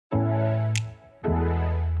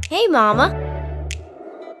Hey, Mama.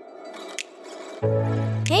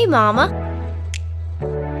 Hey, Mama.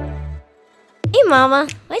 Hey, Mama.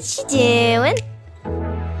 What you doing?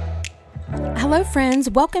 Hello, friends.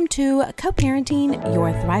 Welcome to Co-Parenting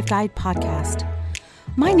Your Thrive Guide podcast.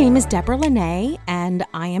 My name is Deborah Lene, and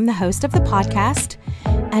I am the host of the podcast.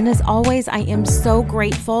 And as always, I am so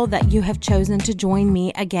grateful that you have chosen to join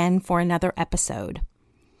me again for another episode.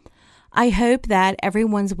 I hope that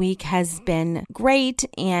everyone's week has been great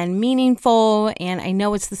and meaningful, and I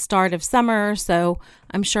know it's the start of summer, so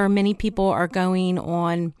I'm sure many people are going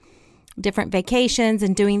on different vacations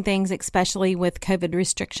and doing things, especially with COVID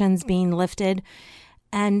restrictions being lifted.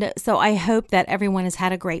 And so I hope that everyone has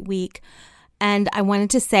had a great week. And I wanted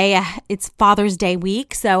to say it's Father's Day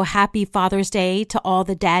week, so happy Father's Day to all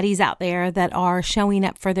the daddies out there that are showing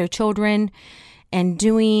up for their children and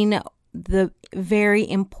doing the very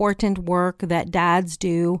important work that dads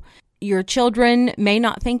do. Your children may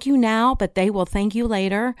not thank you now, but they will thank you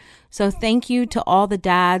later. So thank you to all the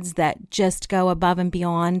dads that just go above and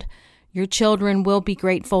beyond. Your children will be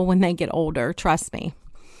grateful when they get older, trust me.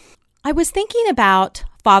 I was thinking about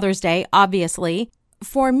Father's Day, obviously.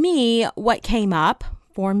 For me, what came up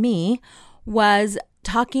for me was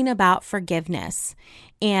talking about forgiveness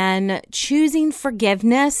and choosing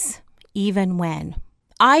forgiveness even when.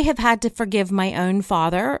 I have had to forgive my own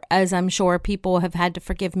father, as I'm sure people have had to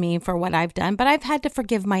forgive me for what I've done, but I've had to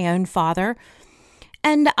forgive my own father.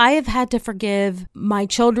 And I have had to forgive my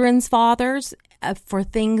children's fathers for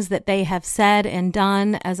things that they have said and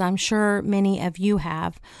done, as I'm sure many of you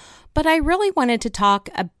have. But I really wanted to talk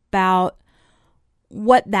about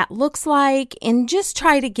what that looks like and just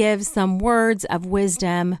try to give some words of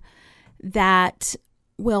wisdom that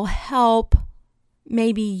will help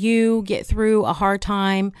maybe you get through a hard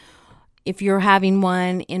time if you're having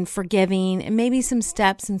one, in forgiving, and maybe some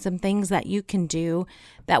steps and some things that you can do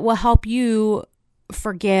that will help you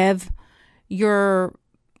forgive your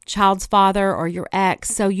child's father or your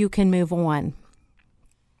ex so you can move on.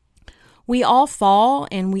 We all fall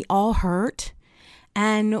and we all hurt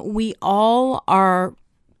and we all are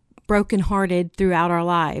brokenhearted throughout our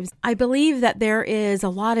lives. I believe that there is a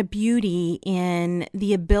lot of beauty in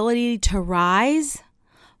the ability to rise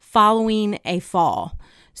following a fall.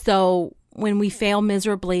 So when we fail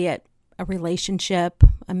miserably at a relationship,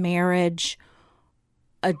 a marriage,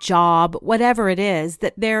 a job, whatever it is,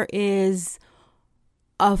 that there is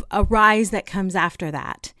a rise that comes after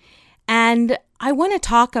that. And I want to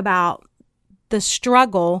talk about the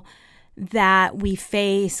struggle that we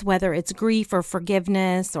face, whether it's grief or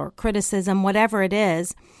forgiveness or criticism, whatever it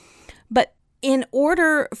is. But in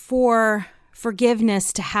order for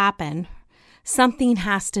forgiveness to happen, something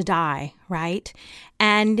has to die, right?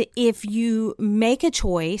 And if you make a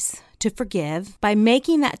choice to forgive, by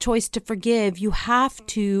making that choice to forgive, you have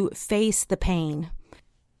to face the pain.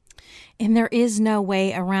 And there is no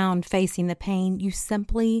way around facing the pain. You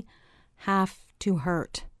simply have to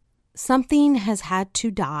hurt. Something has had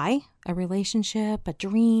to die, a relationship, a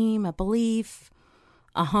dream, a belief,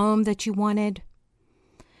 a home that you wanted.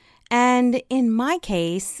 And in my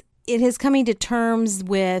case, it is coming to terms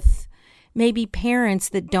with maybe parents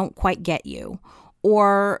that don't quite get you,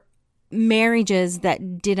 or marriages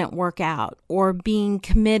that didn't work out, or being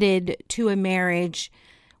committed to a marriage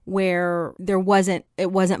where it wasn't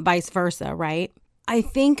vice versa, right? I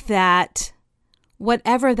think that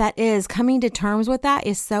whatever that is, coming to terms with that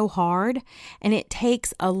is so hard, and it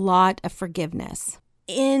takes a lot of forgiveness.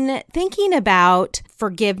 In thinking about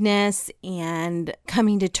forgiveness and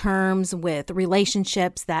coming to terms with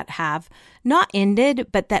relationships that have not ended,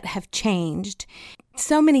 but that have changed,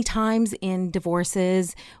 so many times in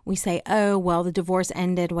divorces, we say, oh, well, the divorce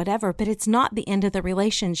ended, whatever, but it's not the end of the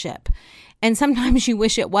relationship. And sometimes you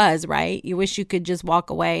wish it was, right? You wish you could just walk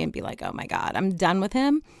away and be like, oh my God, I'm done with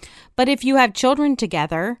him. But if you have children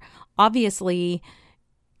together, obviously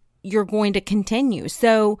you're going to continue.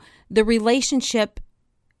 So the relationship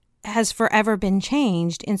has forever been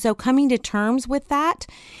changed. And so coming to terms with that,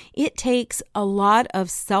 it takes a lot of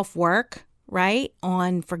self-work, right,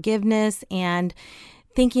 on forgiveness and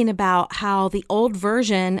thinking about how the old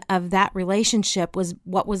version of that relationship was,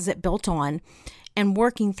 what was it built on, and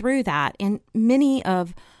working through that. And many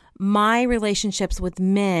of my relationships with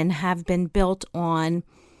men have been built on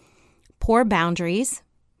poor boundaries,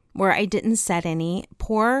 where I didn't set any,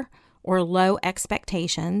 poor or low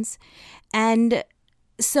expectations. And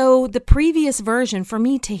so the previous version, for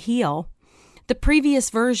me to heal, the previous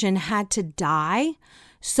version had to die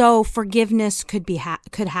so forgiveness could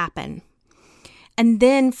happen. And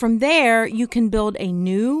then from there, you can build a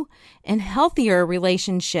new and healthier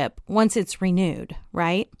relationship once it's renewed,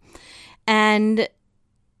 right? And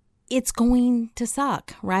it's going to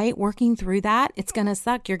suck, right? Working through that, it's going to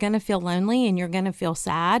suck. You're going to feel lonely and you're going to feel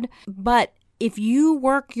sad. But if you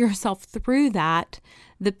work yourself through that,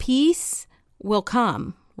 the peace will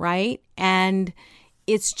come, right? And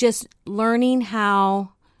it's just learning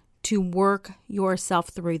how to work yourself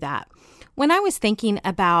through that. When I was thinking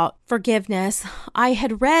about forgiveness, I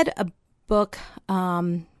had read a book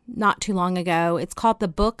not too long ago. It's called The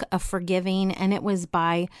Book of Forgiving, and it was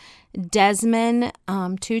by Desmond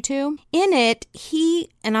Tutu. In it,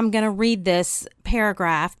 and I'm going to read this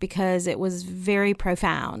paragraph because it was very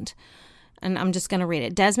profound, and I'm just going to read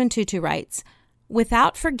it. Desmond Tutu writes,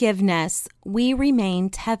 "Without forgiveness, we remain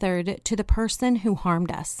tethered to the person who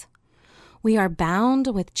harmed us. We are bound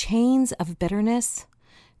with chains of bitterness,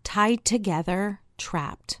 tied together,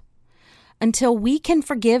 trapped. Until we can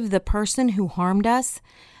forgive the person who harmed us,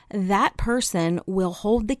 that person will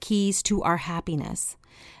hold the keys to our happiness.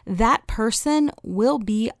 That person will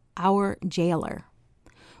be our jailer.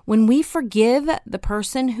 When we forgive the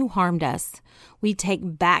person who harmed us, we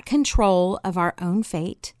take back control of our own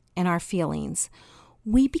fate and our feelings.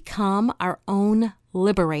 We become our own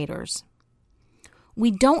liberators.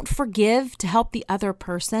 We don't forgive to help the other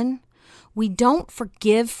person. We don't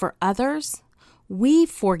forgive for others. We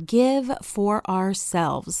forgive for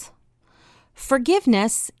ourselves.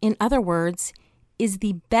 Forgiveness, in other words, is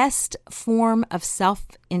the best form of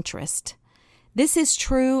self-interest. This is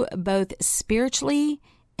true both spiritually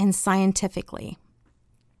and scientifically.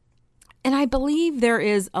 And I believe there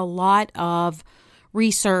is a lot of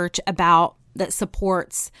research that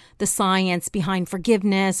supports the science behind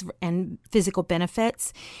forgiveness and physical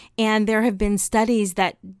benefits. And there have been studies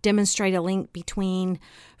that demonstrate a link between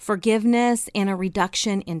forgiveness and a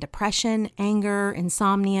reduction in depression, anger,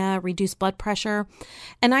 insomnia, reduced blood pressure.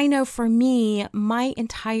 And I know for me, my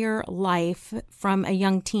entire life from a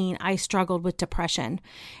young teen, I struggled with depression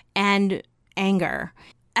and anger.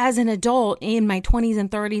 As an adult in my 20s and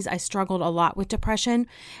 30s, I struggled a lot with depression.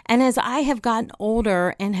 And as I have gotten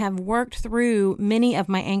older and have worked through many of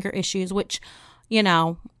my anger issues, which,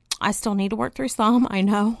 I still need to work through some, I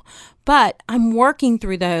know, but I'm working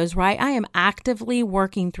through those, right? I am actively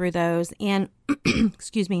working through those. And,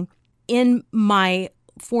 excuse me, in my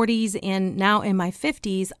 40s and now in my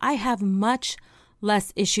 50s, I have much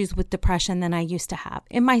less issues with depression than I used to have.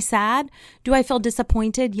 Am I sad? Do I feel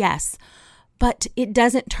disappointed? Yes. But it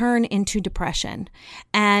doesn't turn into depression.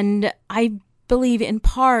 And I believe in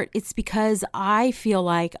part it's because I feel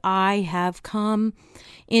like I have come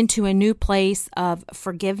into a new place of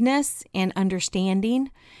forgiveness and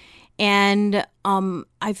understanding. And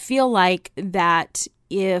I feel like that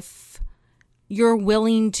if you're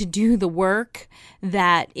willing to do the work,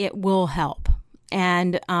 that it will help.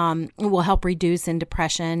 And it will help reduce in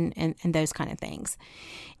depression and those kind of things.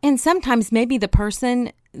 And sometimes maybe the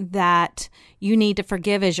person that you need to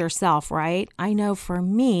forgive is yourself, right? I know for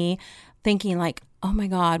me, thinking like, oh my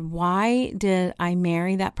God, why did I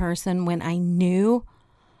marry that person when I knew,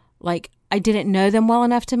 like, I didn't know them well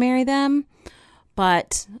enough to marry them,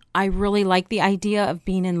 but I really like the idea of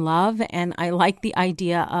being in love, and I like the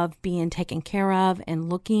idea of being taken care of and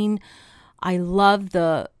looking. I love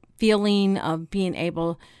the feeling of being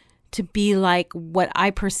able to be like what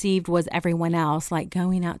I perceived was everyone else, like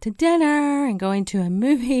going out to dinner and going to a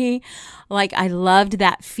movie. Like I loved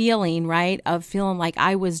that feeling, right? Of feeling like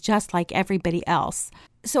I was just like everybody else.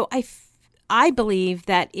 So I believe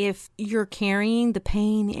that if you're carrying the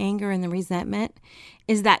pain, the anger, and the resentment,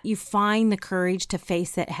 is that you find the courage to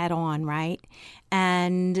face it head on, right?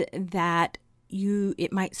 And that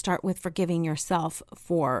it might start with forgiving yourself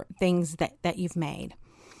for things that you've made.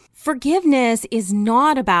 Forgiveness is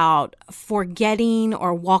not about forgetting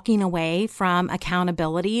or walking away from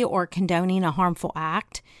accountability or condoning a harmful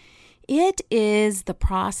act. It is the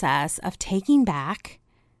process of taking back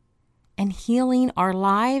and healing our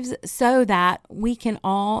lives so that we can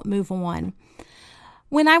all move on.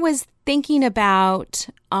 When I was thinking about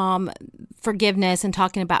forgiveness and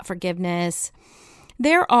talking about forgiveness,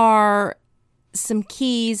 there are some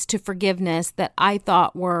keys to forgiveness that I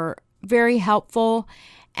thought were very helpful.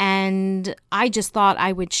 And I just thought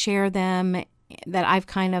I would share them, that I've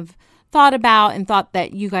kind of thought about and thought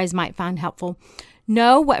that you guys might find helpful.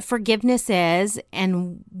 Know what forgiveness is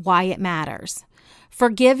and why it matters.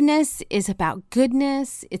 Forgiveness is about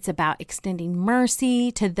goodness. It's about extending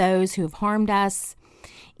mercy to those who have harmed us,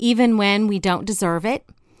 even when we don't deserve it.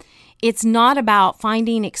 It's not about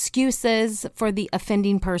finding excuses for the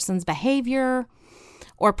offending person's behavior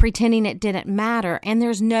or pretending it didn't matter. And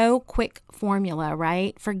there's no quick formula,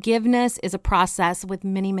 right? Forgiveness is a process with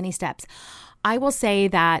many, many steps. I will say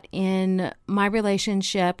that in my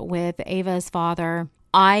relationship with Ava's father,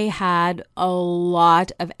 I had a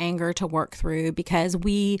lot of anger to work through because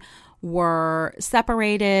we were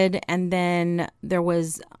separated, and then there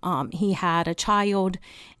was, he had a child,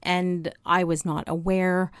 and I was not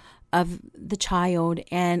aware of the child.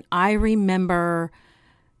 And I remember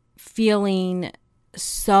feeling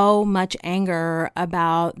so much anger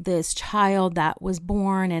about this child that was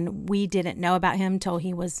born, and we didn't know about him till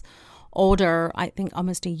he was older, I think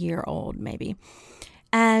almost a year old maybe.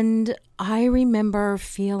 And I remember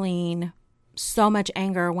feeling so much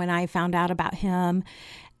anger when I found out about him.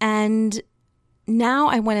 And now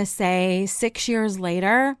I want to say 6 years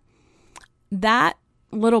later, that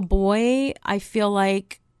little boy, I feel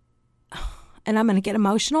like, and I'm going to get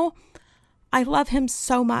emotional, I love him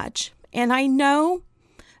so much. And I know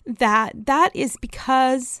that that is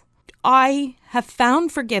because I have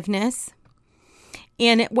found forgiveness,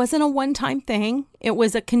 and it wasn't a one-time thing. It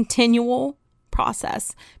was a continual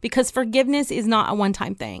process, because forgiveness is not a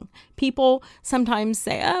one-time thing. People sometimes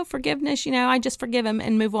say, oh, forgiveness, I just forgive him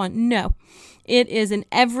and move on. No, it is an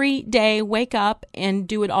everyday wake up and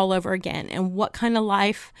do it all over again. And what kind of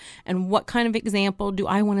life and what kind of example do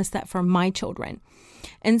I want to set for my children?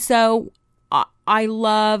 And so I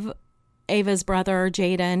love Ava's brother,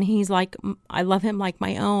 Jaden. He's like, I love him like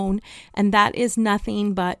my own. And that is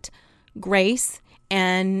nothing but grace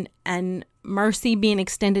and mercy being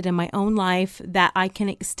extended in my own life, that I can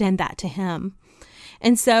extend that to him.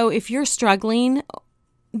 And so if you're struggling,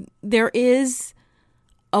 there is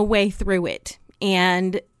a way through it.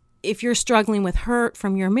 And if you're struggling with hurt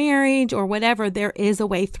from your marriage or whatever, there is a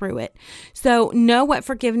way through it. So know what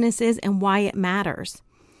forgiveness is and why it matters.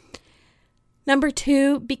 Number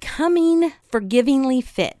 2, becoming forgivingly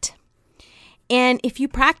fit. And if you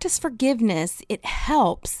practice forgiveness, it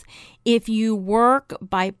helps if you work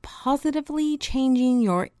by positively changing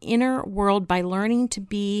your inner world by learning to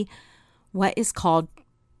be what is called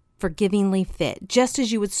forgivingly fit. Just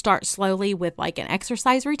as you would start slowly with like an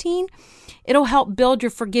exercise routine, it'll help build your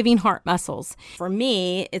forgiving heart muscles. For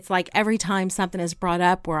me, it's like every time something is brought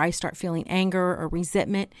up where I start feeling anger or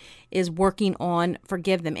resentment, is working on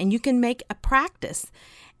forgive them. And you can make a practice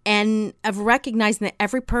and of recognizing that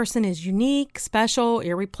every person is unique, special,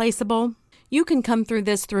 irreplaceable. You can come through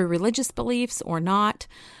this through religious beliefs or not,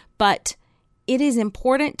 but it is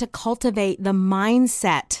important to cultivate the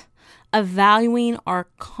mindset of valuing our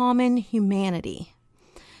common humanity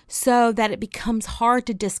so that it becomes hard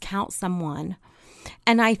to discount someone.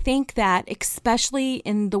 And I think that especially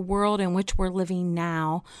in the world in which we're living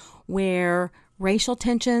now, where racial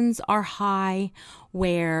tensions are high,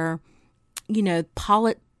 where,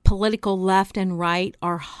 political left and right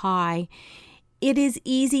are high, it is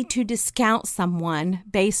easy to discount someone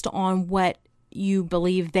based on what you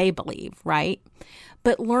believe they believe, right?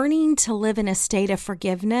 But learning to live in a state of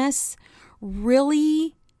forgiveness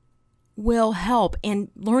really will help, and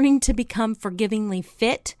learning to become forgivingly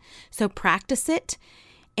fit. So practice it,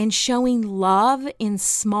 and showing love in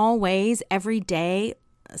small ways every day,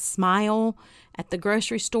 a smile at the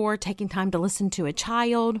grocery store, taking time to listen to a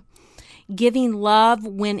child, giving love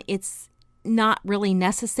when it's not really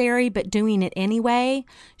necessary, but doing it anyway,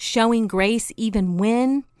 showing grace even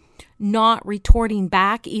when, not retorting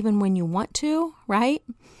back even when you want to, right?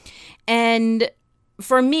 And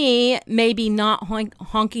for me, maybe not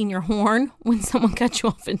honking your horn when someone cuts you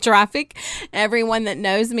off in traffic. Everyone that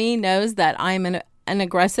knows me knows that I'm an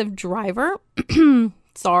aggressive driver.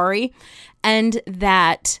 Sorry. And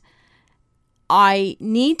that I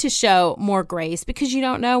need to show more grace, because you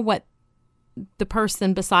don't know what the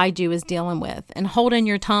person beside you is dealing with, and holding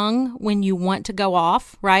your tongue when you want to go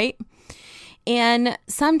off, right? And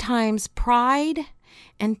sometimes pride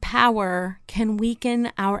and power can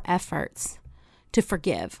weaken our efforts to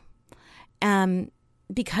forgive,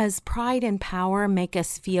 because pride and power make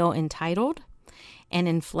us feel entitled and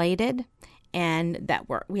inflated, and that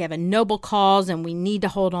we have a noble cause and we need to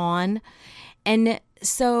hold on. And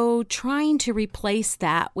so trying to replace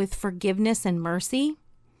that with forgiveness and mercy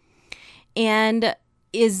and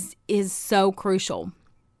is so crucial.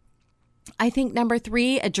 I think number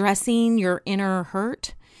 3, addressing your inner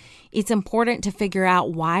hurt. It's important to figure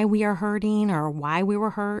out why we are hurting or why we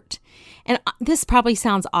were hurt. And this probably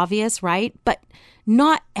sounds obvious, right? But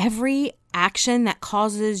not every action that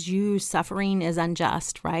causes you suffering is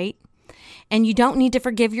unjust, right? And you don't need to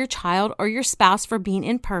forgive your child or your spouse for being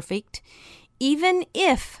imperfect, even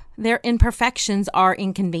if their imperfections are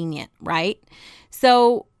inconvenient, right?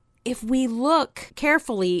 So if we look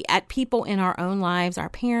carefully at people in our own lives, our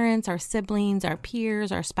parents, our siblings, our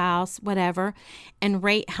peers, our spouse, whatever, and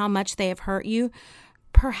rate how much they have hurt you,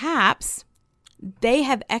 perhaps they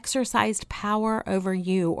have exercised power over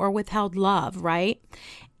you or withheld love, right?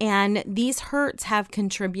 And these hurts have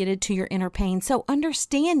contributed to your inner pain. So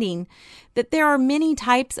understanding that there are many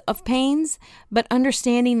types of pains, but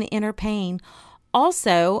understanding the inner pain.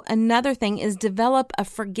 Also, another thing is develop a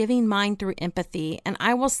forgiving mind through empathy. And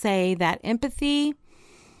I will say that empathy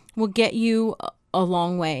will get you a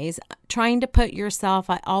long ways. Trying to put yourself,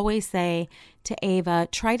 I always say to Ava,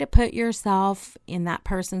 try to put yourself in that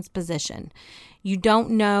person's position. You don't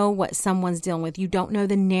know what someone's dealing with. You don't know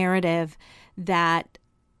the narrative that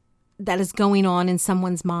is going on in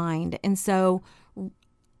someone's mind. And so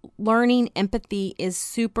learning empathy is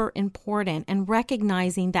super important, and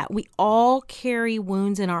recognizing that we all carry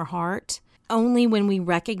wounds in our heart. Only when we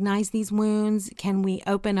recognize these wounds can we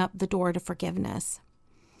open up the door to forgiveness.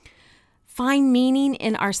 Find meaning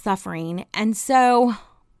in our suffering. And so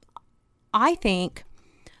I think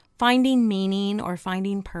finding meaning or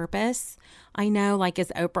finding purpose, I know, like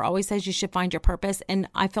as Oprah always says, you should find your purpose. And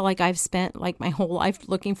I feel like I've spent like my whole life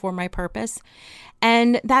looking for my purpose.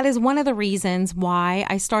 And that is one of the reasons why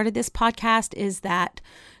I started this podcast, is that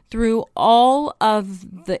through all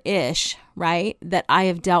of the right, that I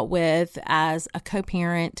have dealt with as a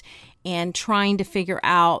co-parent and trying to figure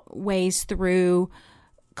out ways through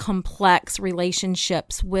complex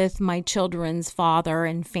relationships with my children's father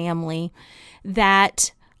and family,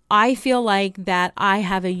 that I feel like that I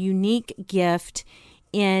have a unique gift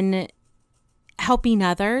in helping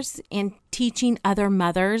others and teaching other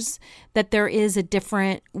mothers that there is a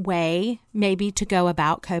different way maybe to go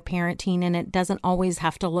about co-parenting, and it doesn't always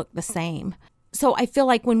have to look the same. So I feel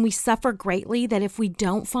like when we suffer greatly, that if we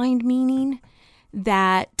don't find meaning,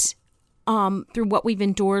 that through what we've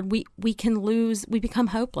endured, we become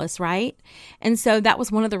hopeless, right? And so that was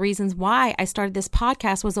one of the reasons why I started this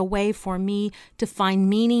podcast, was a way for me to find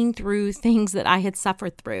meaning through things that I had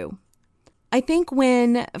suffered through. I think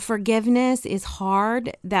when forgiveness is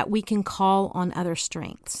hard, that we can call on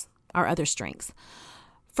our other strengths.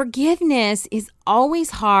 Forgiveness is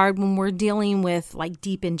always hard when we're dealing with like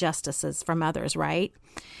deep injustices from others, right?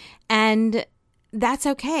 And that's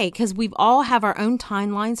okay, because we've all have our own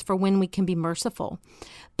timelines for when we can be merciful.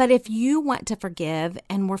 But if you want to forgive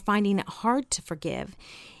and we're finding it hard to forgive,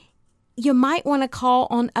 you might want to call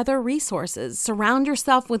on other resources. Surround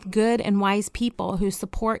yourself with good and wise people who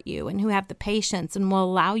support you and who have the patience and will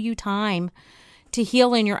allow you time to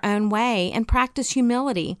heal in your own way, and practice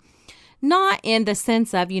humility. Not in the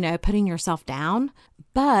sense of, putting yourself down,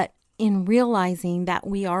 but in realizing that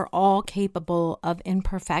we are all capable of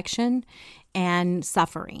imperfection and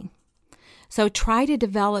suffering. So try to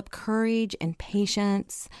develop courage and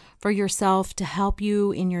patience for yourself to help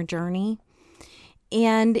you in your journey.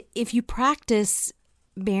 And if you practice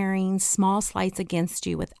bearing small slights against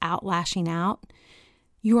you without lashing out,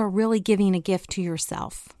 you are really giving a gift to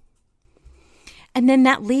yourself. And then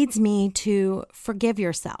that leads me to forgive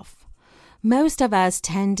yourself. Most of us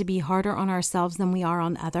tend to be harder on ourselves than we are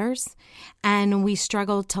on others, and we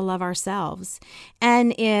struggle to love ourselves.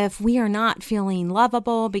 And if we are not feeling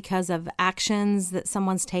lovable because of actions that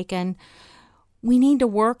someone's taken, we need to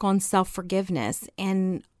work on self-forgiveness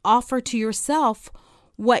and offer to yourself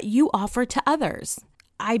what you offer to others.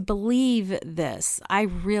 I believe this. I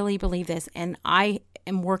really believe this. And I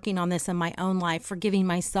am working on this in my own life, forgiving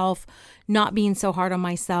myself, not being so hard on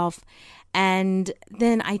myself. And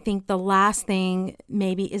then I think the last thing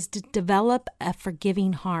maybe is to develop a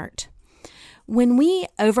forgiving heart. When we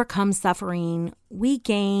overcome suffering, we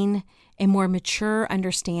gain a more mature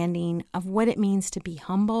understanding of what it means to be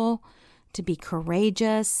humble, to be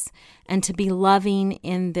courageous, and to be loving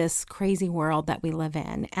in this crazy world that we live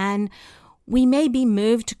in. And we may be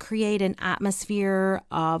moved to create an atmosphere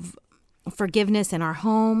of forgiveness in our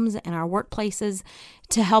homes and our workplaces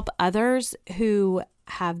to help others who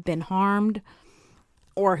have been harmed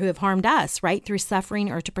or who have harmed us, right, through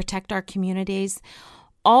suffering, or to protect our communities.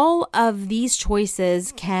 All of these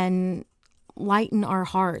choices can lighten our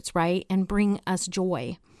hearts, right, and bring us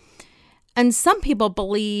joy. And some people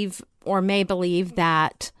believe or may believe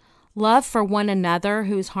that love for one another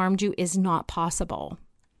who's harmed you is not possible.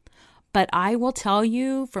 But I will tell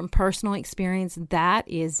you from personal experience that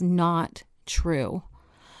is not true.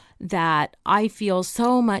 That I feel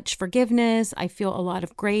so much forgiveness, I feel a lot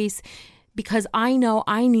of grace, because I know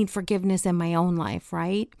I need forgiveness in my own life,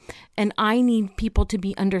 right? And I need people to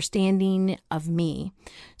be understanding of me.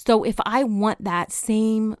 So if I want that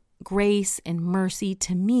same grace and mercy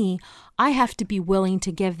to me, I have to be willing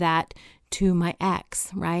to give that to my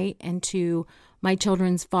ex, right? And to my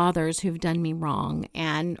children's fathers who've done me wrong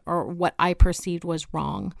or what I perceived was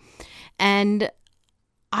wrong. And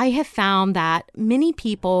I have found that many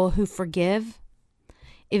people who forgive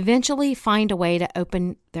eventually find a way to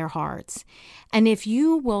open their hearts. And if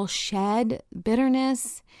you will shed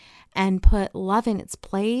bitterness and put love in its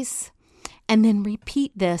place, and then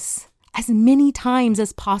repeat this as many times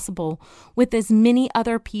as possible with as many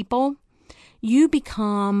other people, you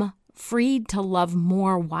become freed to love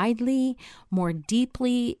more widely, more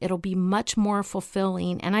deeply. It'll be much more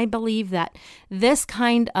fulfilling. And I believe that this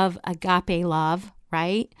kind of agape love,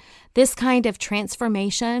 right? This kind of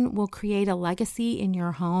transformation will create a legacy in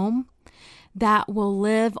your home that will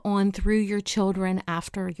live on through your children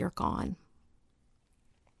after you're gone.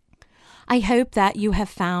 I hope that you have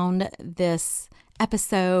found this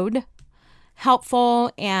episode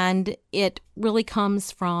helpful, and it really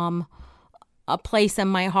comes from a place in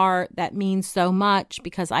my heart that means so much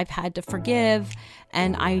because I've had to forgive,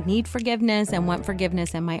 and I need forgiveness and want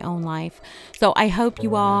forgiveness in my own life. So I hope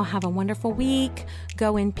you all have a wonderful week.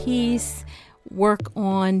 Go in peace. Work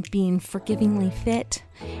on being forgivingly fit,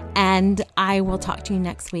 and I will talk to you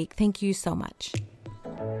next week. Thank you so much.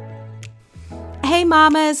 Hey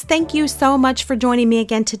mamas, thank you so much for joining me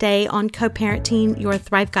again today on Co-Parenting Your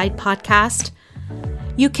Thrive Guide podcast.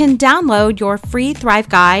 You can download your free Thrive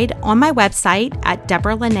Guide on my website at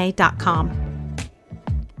deborahlanay.com.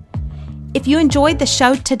 If you enjoyed the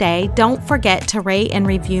show today, don't forget to rate and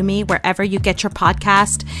review me wherever you get your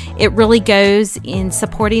podcast. It really goes in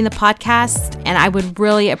supporting the podcast, and I would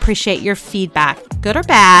really appreciate your feedback, good or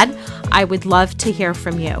bad. I would love to hear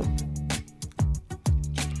from you.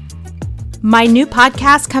 My new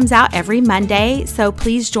podcast comes out every Monday, so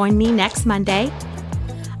please join me next Monday.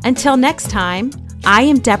 Until next time, I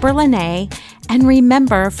am Deborah Lanay, and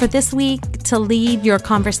remember for this week to lead your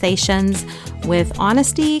conversations with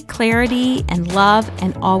honesty, clarity, and love,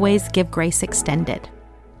 and always give grace extended.